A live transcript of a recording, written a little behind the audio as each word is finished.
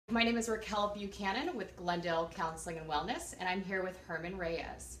My name is Raquel Buchanan with Glendale Counseling and Wellness, and I'm here with Herman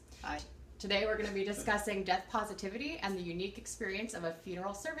Reyes. Hi. Today we're going to be discussing death positivity and the unique experience of a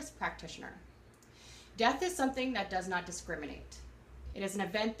funeral service practitioner. Death is something that does not discriminate. It is an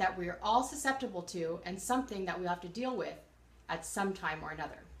event that we are all susceptible to and something that we have to deal with at some time or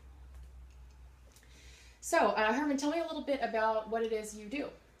another. So, Herman, tell me a little bit about what it is you do.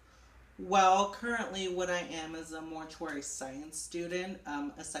 Well, currently what I am is a mortuary science student.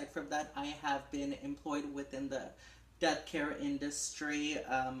 Aside from that, I have been employed within the death care industry.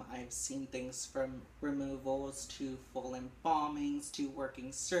 I've seen things from removals to full embalmings to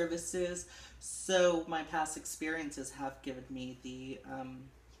working services. So my past experiences have given me the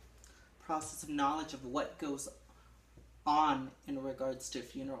process of knowledge of what goes on in regards to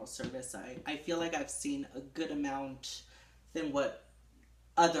funeral service. I feel like I've seen a good amount than what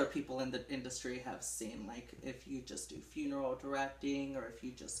other people in the industry have seen. Like if you just do funeral directing or if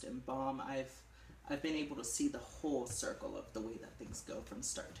you just embalm, I've been able to see the whole circle of the way that things go from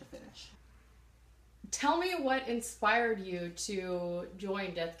start to finish. Tell me what inspired you to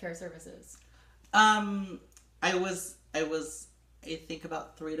join death care services. I was I think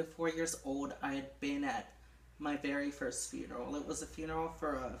about 3 to 4 years old. I had been at my very first funeral. It was a funeral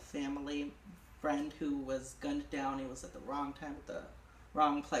for a family friend who was gunned down. He was at the wrong time at the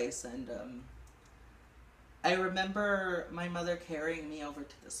wrong place, and I remember my mother carrying me over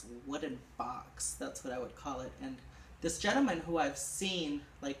to this wooden box, that's what I would call it, and this gentleman who I've seen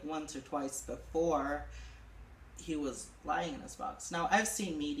like once or twice before, he was lying in his box. Now I've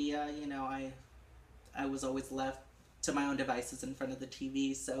seen media, you know, I was always left to my own devices in front of the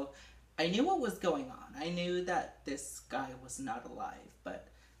TV, so I knew what was going on. I knew that this guy was not alive, but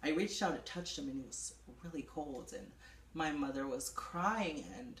I reached out and touched him and he was really cold, and my mother was crying,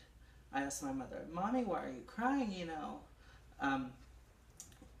 and I asked my mother, "Mommy, why are you crying, you know?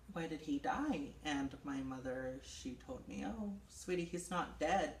 Why did he die?" And my mother, she told me, "Oh, sweetie, he's not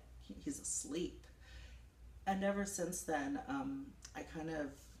dead. He's asleep." And ever since then, I kind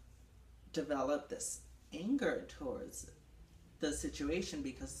of developed this anger towards the situation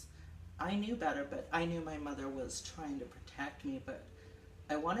because I knew better, but I knew my mother was trying to protect me, but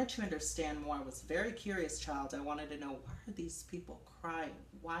I wanted to understand more. I was a very curious child. I wanted to know, why are these people crying?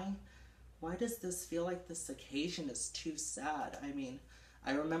 Why does this feel like this occasion is too sad? I mean,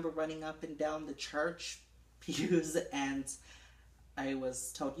 I remember running up and down the church pews and I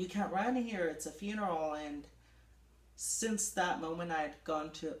was told, "You can't run here, it's a funeral." And since that moment, I had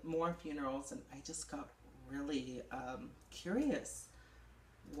gone to more funerals and I just got really curious.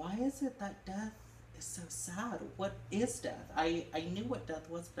 Why is it that death is so sad? What is death? I knew what death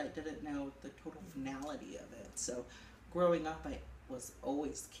was, but I didn't know the total finality of it. So growing up, I was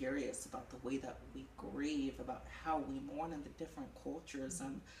always curious about the way that we grieve, about how we mourn in the different cultures.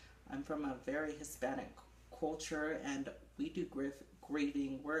 I'm from a very Hispanic culture, and we do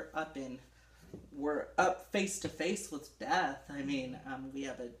grieving. We're up face to face with death. I mean, we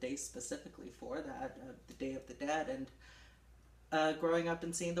have a day specifically for that, the Day of the Dead, and growing up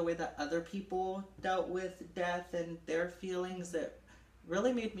and seeing the way that other people dealt with death and their feelings, that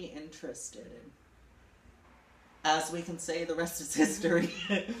really made me interested. And as we can say, the rest is history.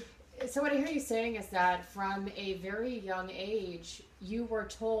 So what I hear you saying is that from a very young age, you were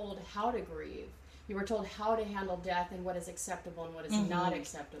told how to grieve. You were told how to handle death and what is acceptable and what is not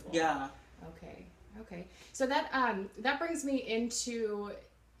acceptable. Yeah. Okay. So that brings me into,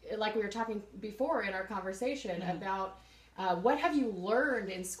 like we were talking before in our conversation about what have you learned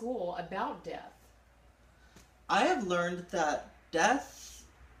in school about death? I have learned that death,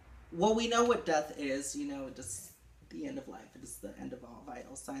 well, we know what death is, you know, just the end of life. It is the end of all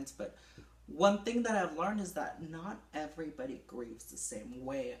vital signs. But one thing that I've learned is that not everybody grieves the same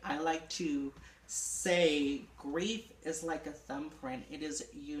way. I like to say grief is like a thumbprint. It is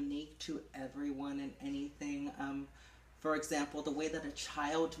unique to everyone and anything. For example, the way that a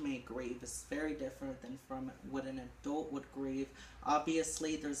child may grieve is very different than from what an adult would grieve.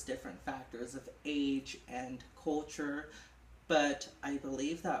 Obviously, there's different factors of age and culture, but I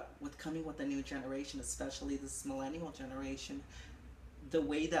believe that with coming with a new generation, especially this millennial generation, the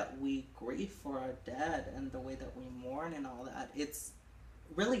way that we grieve for our dead and the way that we mourn and all that, it's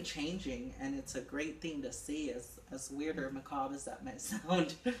really changing, and it's a great thing to see, as weird or macabre as that might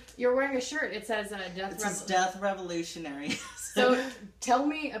sound. You're wearing a shirt. It says Death Revolutionary. So tell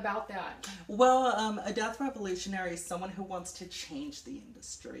me about that. Well, a death revolutionary is someone who wants to change the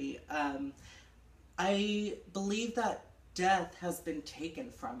industry. I believe that death has been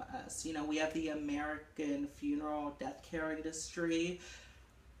taken from us. You know, we have the American funeral death care industry.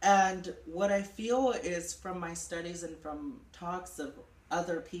 And what I feel is, from my studies and from talks of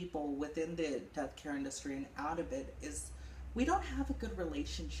other people within the death care industry and out of it is we don't have a good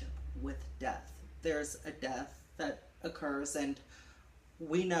relationship with death. There's a death that occurs and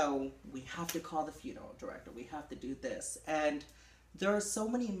we know we have to call the funeral director, we have to do this. And there are so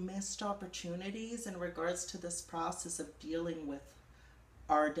many missed opportunities in regards to this process of dealing with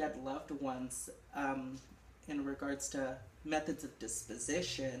our dead loved ones, in regards to methods of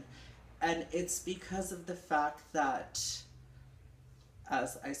disposition. And it's because of the fact that,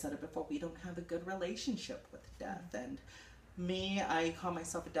 as I said it before, we don't have a good relationship with death. And me, I call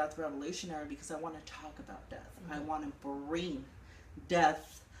myself a death revolutionary because I want to talk about death. I want to bring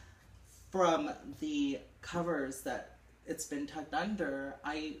death from the covers that it's been tucked under.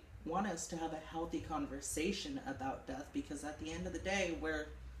 I want us to have a healthy conversation about death because at the end of the day, we're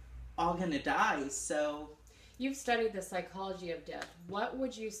all going to die. So you've studied the psychology of death. What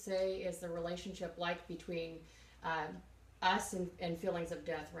would you say is the relationship like between us and feelings of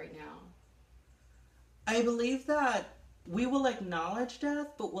death right now? I believe that we will acknowledge death,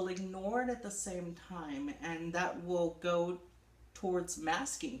 but we'll ignore it at the same time, and that will go towards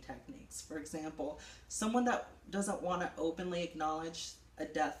masking techniques. For example, someone that doesn't want to openly acknowledge a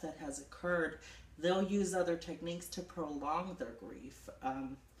death that has occurred, they'll use other techniques to prolong their grief.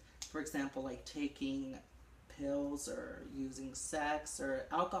 For example, like taking pills or using sex or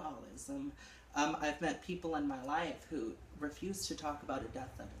alcoholism. I've met people in my life who refuse to talk about a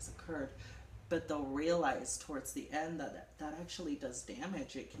death that has occurred, but they'll realize towards the end that that actually does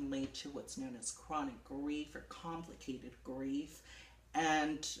damage. It can lead to what's known as chronic grief or complicated grief.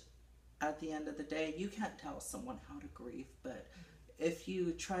 And at the end of the day, you can't tell someone how to grieve, but if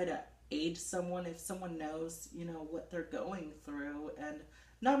you try to aid someone, if someone knows, you know, what they're going through, and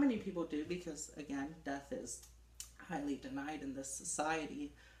not many people do because, again, death is highly denied in this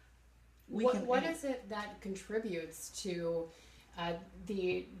society. What is it that contributes to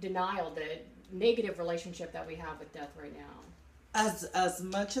the denial, the negative relationship that we have with death right now? As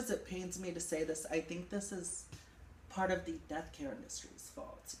much as it pains me to say this, I think this is part of the death care industry's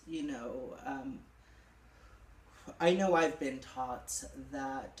fault. You know, I know I've been taught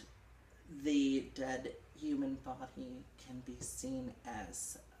that the dead human body can be seen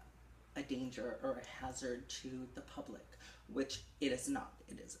as a danger or a hazard to the public, which it is not.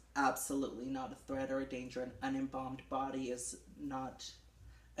 It is absolutely not a threat or a danger. An unembalmed body is not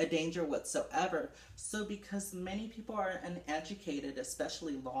a danger whatsoever. So because many people are uneducated,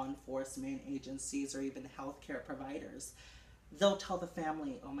 especially law enforcement agencies or even healthcare providers, they'll tell the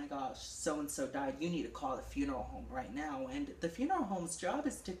family, oh my gosh, so-and-so died, you need to call the funeral home right now. And the funeral home's job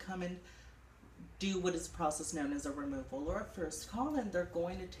is to come and do what is a process known as a removal or a first call, and they're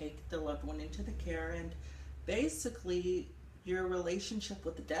going to take the loved one into the care, and basically your relationship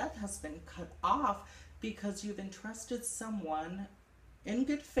with the death has been cut off because you've entrusted someone in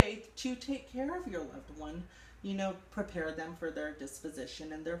good faith to take care of your loved one, you know, prepare them for their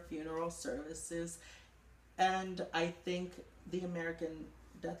disposition and their funeral services. And I think the American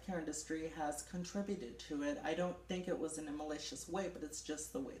death care industry has contributed to it. I don't think it was in a malicious way, but it's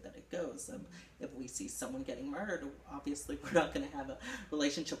just the way that it goes. If we see someone getting murdered, obviously we're not going to have a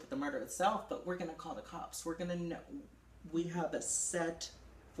relationship with the murder itself, but we're going to call the cops. We're going to know. We have a set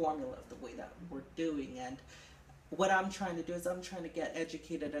formula of the way that we're doing. And what I'm trying to do is I'm trying to get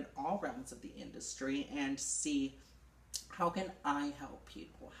educated in all realms of the industry and see how can I help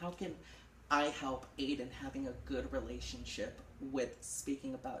people? How can I help aid in having a good relationship with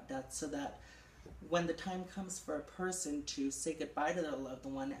speaking about death, so that when the time comes for a person to say goodbye to their loved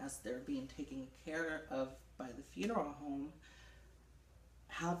one as they're being taken care of by the funeral home,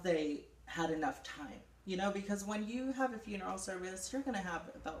 have they had enough time? You know, because when you have a funeral service, you're going to have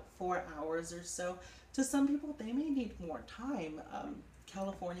about 4 hours or so. To some people, they may need more time.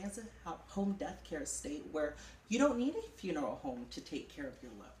 California is a home death care state where you don't need a funeral home to take care of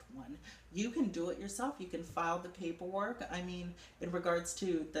your loved one. You can do it yourself. You can file the paperwork. I mean, in regards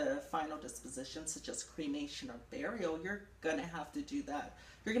to the final disposition, such as cremation or burial, you're going to have to do that.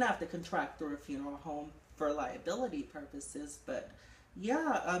 You're going to have to contract through a funeral home for liability purposes. But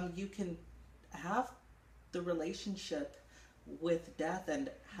yeah, you can have the relationship with death and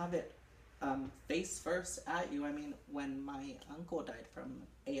have it face first at you. I mean, when my uncle died from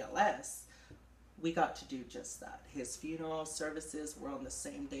ALS, we got to do just that. His funeral services were on the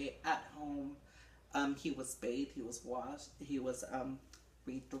same day at home. He was bathed, he was washed, he was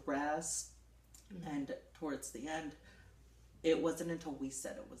redressed, and towards the end, it wasn't until we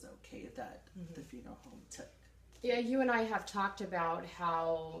said it was okay that the funeral home took. Yeah, you and I have talked about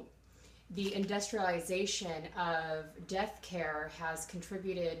how the industrialization of death care has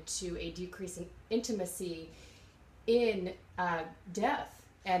contributed to a decrease in intimacy in death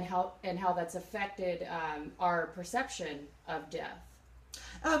and how that's affected our perception of death.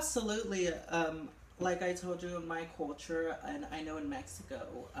 Absolutely. Like I told you, in my culture, and I know in Mexico,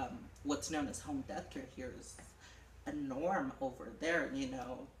 what's known as home death care here is a norm over there. You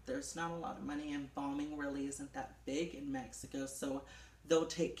know, there's not a lot of money, and embalming really isn't that big in Mexico, so they'll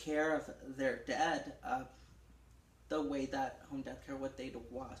take care of their dead the way that home death care would.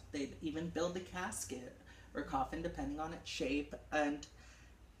 They'd even build a casket or coffin depending on its shape, and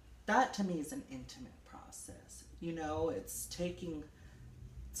that to me is an intimate process. You know, it's taking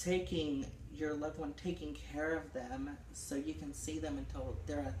your loved one, taking care of them so you can see them until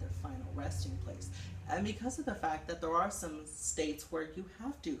they're at their final resting place. And because of the fact that there are some states where you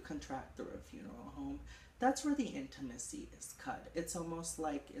have to contract through a funeral home, that's where the intimacy is cut. It's almost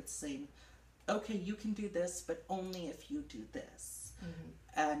like it's saying, okay, you can do this, but only if you do this.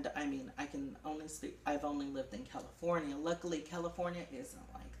 And I mean, I can only speak, I've only lived in California. Luckily, California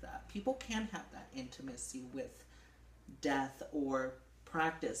isn't like that. People can have that intimacy with death or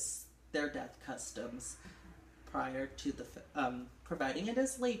practice their death customs prior to the providing it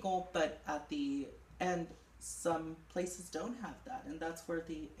is legal, but at the end some places don't have that, and that's where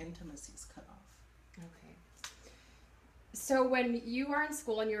the intimacy is cut off. Okay. So when you are in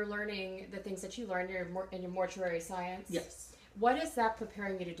school and you're learning the things that you learn in your mortuary science, yes, what is that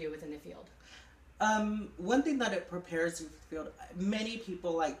preparing you to do within the field? One thing that it prepares you for the field, many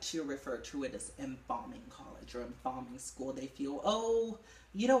people like to refer to it as embalming college or embalming school. They feel, oh,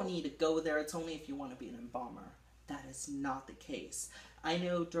 you don't need to go there. It's only if you want to be an embalmer. That is not the case. I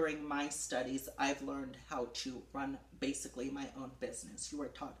know during my studies, I've learned how to run basically my own business. You are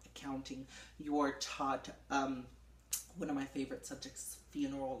taught accounting. You are taught, one of my favorite subjects,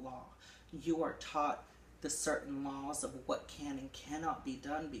 funeral law. You are taught the certain laws of what can and cannot be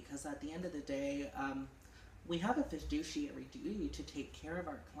done, because at the end of the day, we have a fiduciary duty to take care of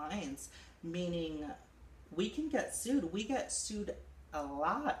our clients, meaning we can get sued. We get sued a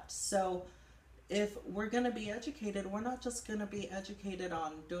lot. So if we're going to be educated, we're not just going to be educated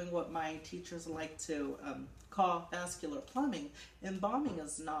on doing what my teachers like to call vascular plumbing. Embalming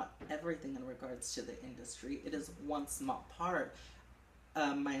is not everything in regards to the industry. It is one small part.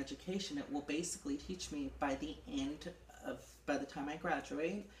 My education, it will basically teach me by the time I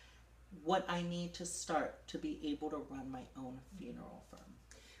graduate, what I need to start to be able to run my own funeral firm.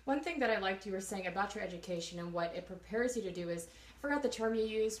 One thing that I liked you were saying about your education and what it prepares you to do is, I forgot the term you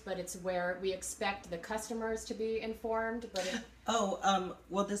used, but it's where we expect the customers to be informed. But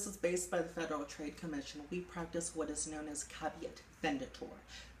well, this is based by the Federal Trade Commission. We practice what is known as caveat venditor,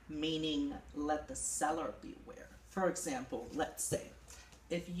 meaning let the seller beware. For example, let's say,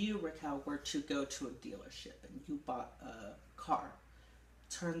 if you, Raquel, were to go to a dealership and you bought a car,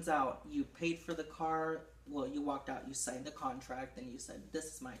 turns out you paid for the car, well, you walked out, you signed the contract, and you said, this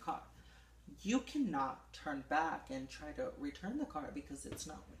is my car. You cannot turn back and try to return the car because it's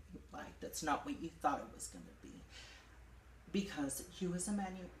not what you liked. It's not what you thought it was going to be. Because you as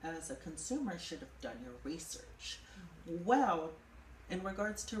a consumer should have done your research. Well, in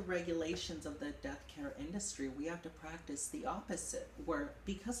regards to regulations of the death care industry, we have to practice the opposite, where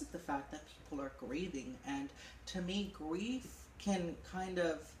because of the fact that people are grieving, and to me, grief can kind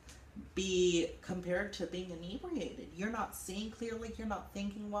of be compared to being inebriated. You're not seeing clearly, you're not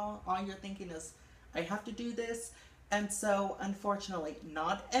thinking well, all you're thinking is, I have to do this. And so, unfortunately,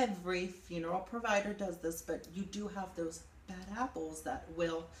 not every funeral provider does this, but you do have those bad apples that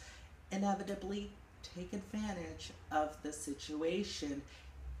will inevitably take advantage of the situation,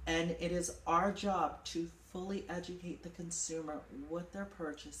 and it is our job to fully educate the consumer what they're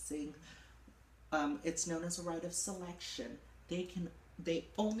purchasing. It's known as a right of selection. They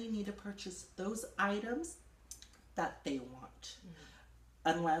only need to purchase those items that they want,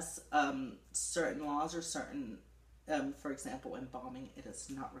 unless certain laws or certain, for example, embalming, it is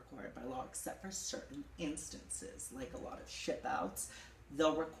not required by law except for certain instances, like a lot of ship outs.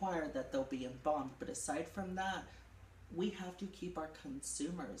 They'll require that they'll be embalmed, but aside from that, we have to keep our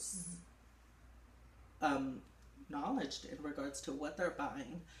consumers knowledge in regards to what they're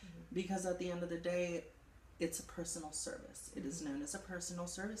buying, because at the end of the day, it's a personal service. It is known as a personal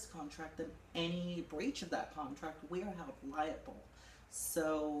service contract, and any breach of that contract, we are held liable.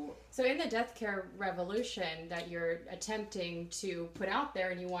 So in the death care revolution that you're attempting to put out there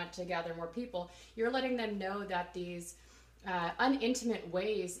and you want to gather more people, you're letting them know that these unintimate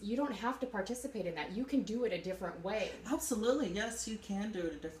ways, you don't have to participate in that. You can do it a different way. Absolutely, yes, you can do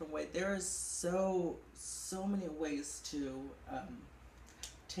it a different way. There is so many ways to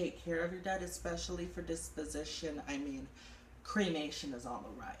take care of your dead, especially for disposition. I mean, cremation is on the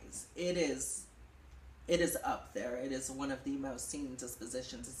rise. It it is up there. It is one of the most seen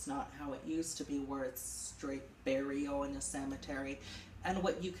dispositions. It's not how it used to be, where it's straight burial in a cemetery. And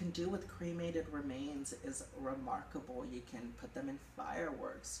what you can do with cremated remains is remarkable. You can put them in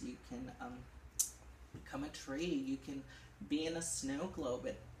fireworks. You can become a tree. You can be in a snow globe.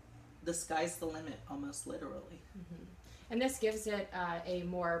 The sky's the limit, almost literally. Mm-hmm. And this gives it a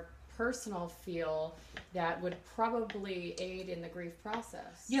more personal feel that would probably aid in the grief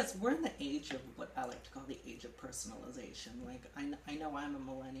process. Yes, we're in the age of what I like to call the age of personalization. Like, I know I'm a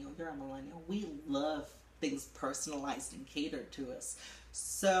millennial, you're a millennial. We love things personalized and catered to us.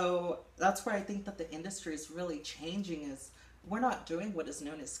 So that's where I think that the industry is really changing, is we're not doing what is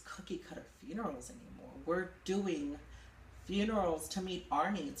known as cookie cutter funerals anymore. We're doing funerals to meet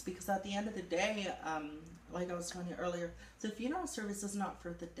our needs, because at the end of the day, like I was telling you earlier, the funeral service is not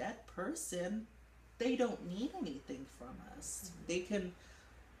for the dead person. They don't need anything from us. Mm-hmm. They can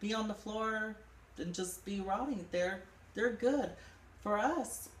be on the floor and just be rotting. They're good. For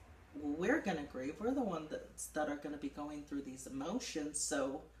us, we're going to grieve. We're the ones that are going to be going through these emotions.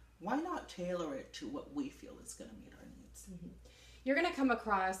 So why not tailor it to what we feel is going to meet our needs? Mm-hmm. You're going to come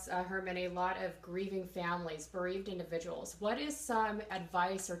across, Herman, a lot of grieving families, bereaved individuals. What is some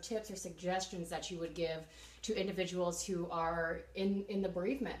advice or tips or suggestions that you would give to individuals who are in the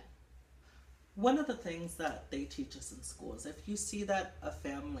bereavement? One of the things that they teach us in school is, if you see that a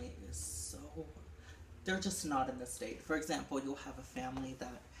family is they're just not in the state. For example, you'll have a family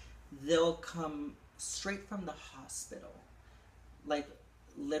that they'll come straight from the hospital, like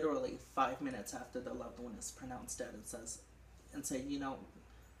literally 5 minutes after their loved one is pronounced dead, and say, you know,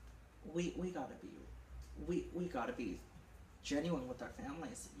 we gotta be genuine with our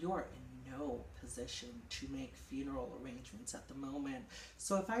families. You are in no position to make funeral arrangements at the moment.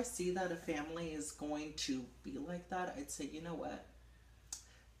 So if I see that a family is going to be like that, I'd say, you know what?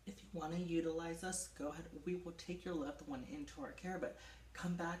 If you want to utilize us, go ahead. We will take your loved one into our care, but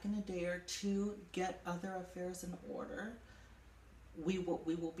come back in a day or two, get other affairs in order. We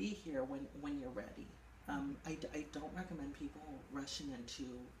will be here when you're ready. I don't recommend people rushing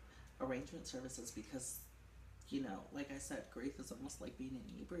into arrangement services, because, you know, like I said, grief is almost like being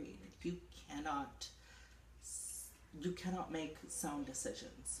inebriated. You cannot make sound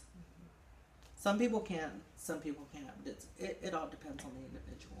decisions. Mm-hmm. Some people can, some people can't. It all depends on the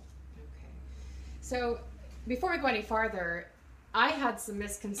individual. Okay. So before we go any farther, I had some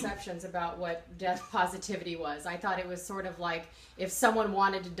misconceptions about what death positivity was. I thought it was sort of like, if someone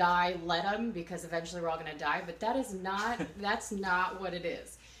wanted to die, let them, because eventually we're all going to die. But that's not what it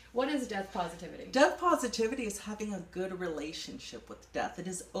is. What is death positivity? Death positivity is having a good relationship with death. It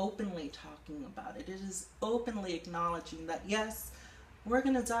is openly talking about it. It is openly acknowledging that, yes, we're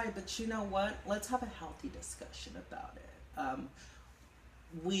going to die, but you know what? Let's have a healthy discussion about it.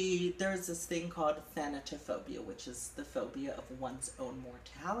 There's this thing called thanatophobia, which is the phobia of one's own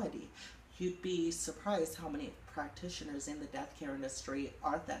mortality. You'd be surprised how many practitioners in the death care industry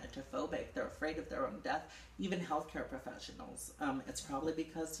are thanatophobic. They're afraid of their own death, even healthcare professionals. It's probably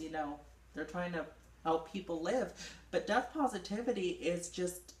because, you know, they're trying to help people live. But death positivity is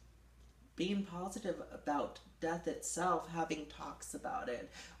just being positive about death itself, having talks about it,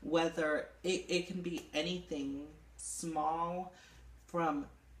 whether it can be anything small, from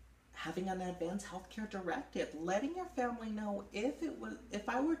having an advanced healthcare directive, letting your family know, if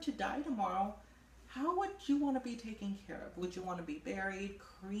I were to die tomorrow, how would you want to be taken care of? Would you want to be buried,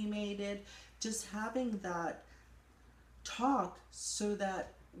 cremated? Just having that talk, so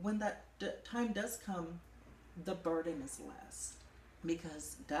that when that time does come, the burden is less.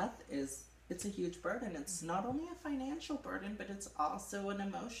 Because death it's a huge burden. It's not only a financial burden, but it's also an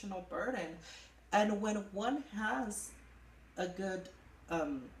emotional burden. And when one has a good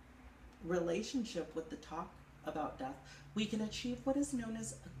relationship with the talk about death, we can achieve what is known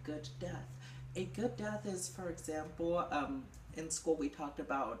as a good death. A good death is, for example, in school we talked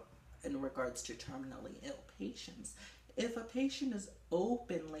about in regards to terminally ill patients. If a patient is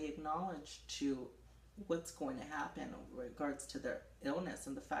openly acknowledged to what's going to happen in regards to their illness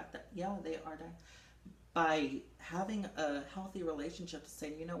and the fact that, yeah, they are dying, by having a healthy relationship,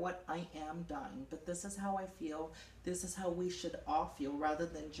 saying, you know what, I am dying, but this is how I feel, this is how we should all feel, rather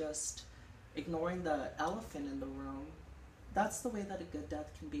than just ignoring the elephant in the room. That's the way that a good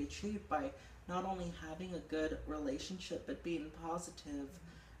death can be achieved, by not only having a good relationship, but being positive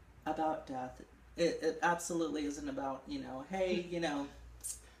about death. It absolutely isn't about, you know, hey, you know,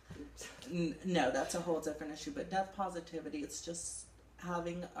 no, that's a whole different issue. But death positivity, it's just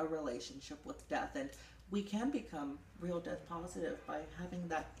having a relationship with death, and we can become real death positive by having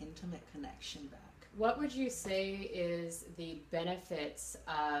that intimate connection back. What would you say is the benefits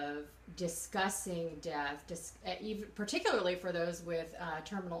of discussing death, even particularly for those with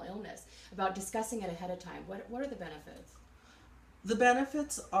terminal illness, about discussing it ahead of time? What are the benefits? The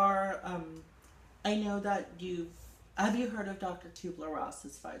benefits are, I know that have you heard of Dr.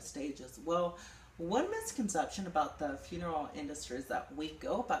 Kubler-Ross's 5 stages? Well, one misconception about the funeral industry is that we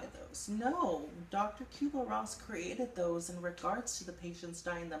go by those. No, Dr. Kubler-Ross created those in regards to the patients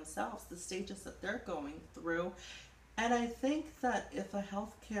dying themselves, the stages that they're going through. And I think that if a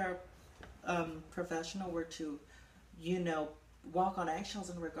healthcare professional were to, walk on eggshells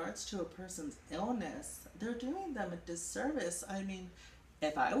in regards to a person's illness, they're doing them a disservice. I mean,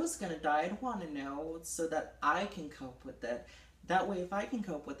 if I was going to die, I'd want to know so that I can cope with it. That way, if I can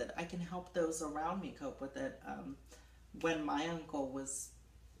cope with it, I can help those around me cope with it. When my uncle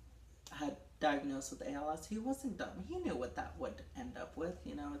had diagnosed with ALS, he wasn't dumb. He knew what that would end up with.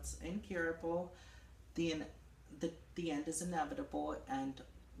 It's incurable. The end is inevitable, and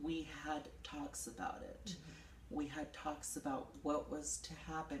we had talks about it. Mm-hmm. We had talks about what was to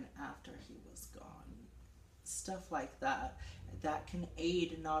happen after he was gone. Stuff like that. That can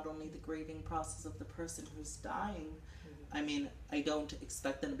aid not only the grieving process of the person who's dying. Mm-hmm. I mean, I don't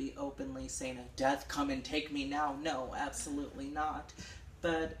expect them to be openly saying, "Death, come and take me now." No, absolutely not.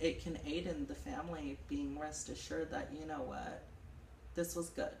 But it can aid in the family being rest assured that, you know what, this was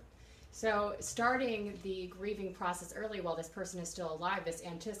good. So starting the grieving process early while this person is still alive is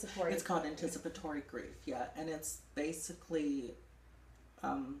anticipatory. It's called anticipatory grief, yeah. And it's basically,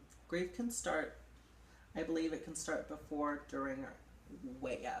 grief can start, I believe it can start before, during, or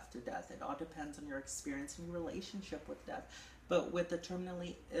way after death. It all depends on your experience and your relationship with death. But with the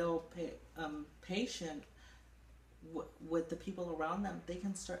terminally ill patient, with the people around them, they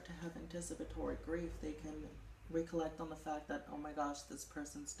can start to have anticipatory grief. They can recollect on the fact that, oh my gosh, this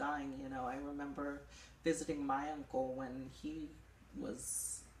person's dying. I remember visiting my uncle when he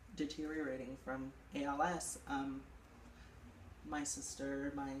was deteriorating from ALS. My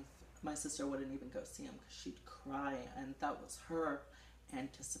sister wouldn't even go see him because she'd cry, and that was her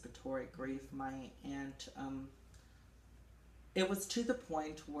anticipatory grief. My aunt, it was to the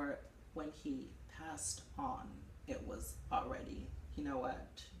point where when he passed on, it was already, you know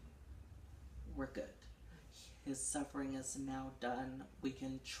what, we're good. His suffering is now done. We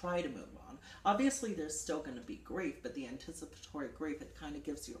can try to move on. Obviously, there's still going to be grief, but the anticipatory grief, it kind of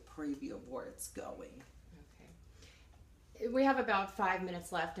gives you a preview of where it's going. Okay. We have about 5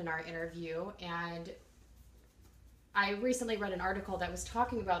 minutes left in our interview, and I recently read an article that was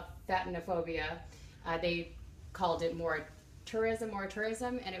talking about thanatophobia. They called it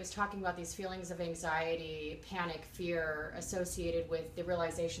moritourism, and it was talking about these feelings of anxiety, panic, fear associated with the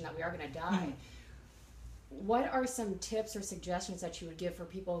realization that we are going to die. Mm-hmm. What are some tips or suggestions that you would give for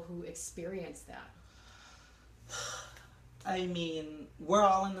people who experience that? I mean, we're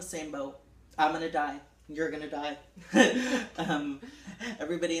all in the same boat. I'm going to die. You're going to die.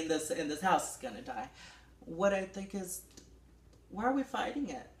 Everybody in this house is going to die. What I think is, why are we fighting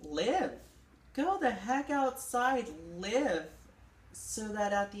it? Live. Go the heck outside. Live. So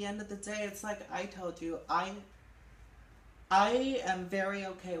that at the end of the day, it's like I told you, I am very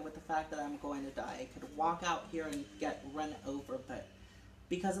okay with the fact that I'm going to die. I could walk out here and get run over, but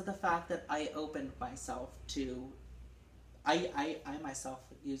because of the fact that I opened myself to, I myself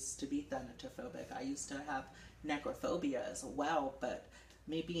used to be thanatophobic. I used to have necrophobia as well, but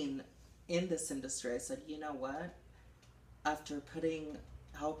me being in this industry, I said, you know what? After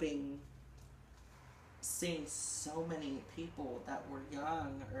seeing so many people that were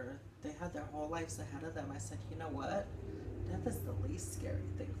young or they had their whole lives ahead of them, I said, you know what? Death is the least scary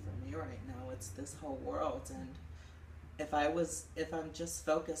thing for me right now. It's this whole world. And if I'm just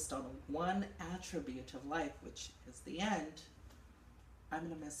focused on one attribute of life, which is the end, I'm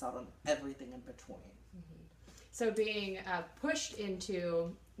going to miss out on everything in between. Mm-hmm. So being pushed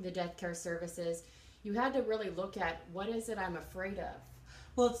into the death care services, you had to really look at what is it I'm afraid of.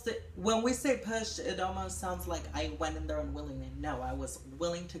 Well, when we say pushed, it almost sounds like I went in there unwillingly. No, I was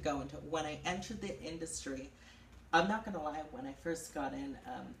willing to go into it. When I entered the industry, I'm not going to lie, when I first got in,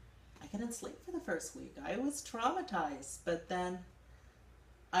 I couldn't sleep for the first week. I was traumatized, but then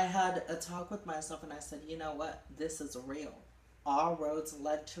I had a talk with myself and I said, you know what, this is real. All roads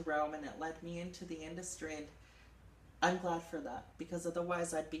led to Rome, and it led me into the industry, and I'm glad for that, because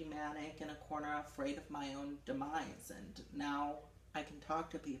otherwise I'd be manic in a corner afraid of my own demise, and now I can talk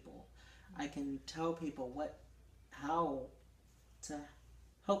to people. I can tell people how to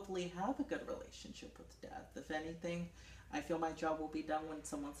hopefully have a good relationship with death. If anything, I feel my job will be done when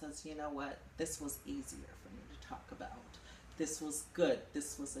someone says, you know what, this was easier for me to talk about. this was good.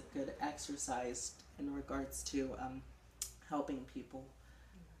 This was a good exercise in regards to helping people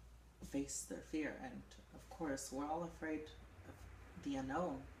face their fear. And of course, we're all afraid of the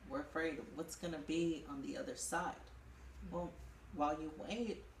unknown. We're afraid of what's going to be on the other side. Well, while you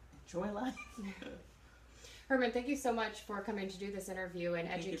wait, enjoy life. Herman, thank you so much for coming to do this interview and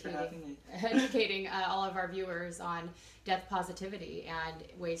Thank you for having me. educating all of our viewers on death positivity and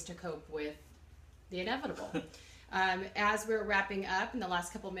ways to cope with the inevitable. As we're wrapping up in the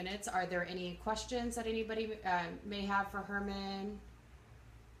last couple minutes, are there any questions that anybody may have for Herman?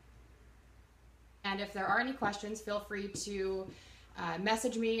 And if there are any questions, feel free to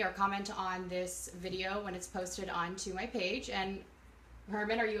message me or comment on this video when it's posted onto my page. And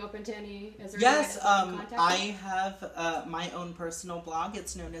Herman, are you open to any? Yes, I have my own personal blog.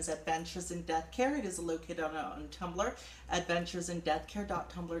 It's known as Adventures in Death Care. It is located on Tumblr,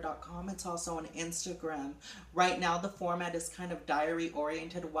 adventuresindeathcare.tumblr.com. It's also on Instagram. Right now, the format is kind of diary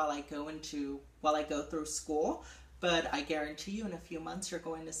oriented while I go through school. But I guarantee you, in a few months, you're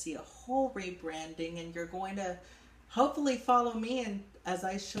going to see a whole rebranding, and you're going to hopefully follow me and as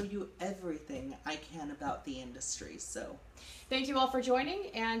I show you everything I can about the industry. So, thank you all for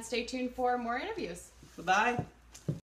joining, and stay tuned for more interviews. Bye-bye.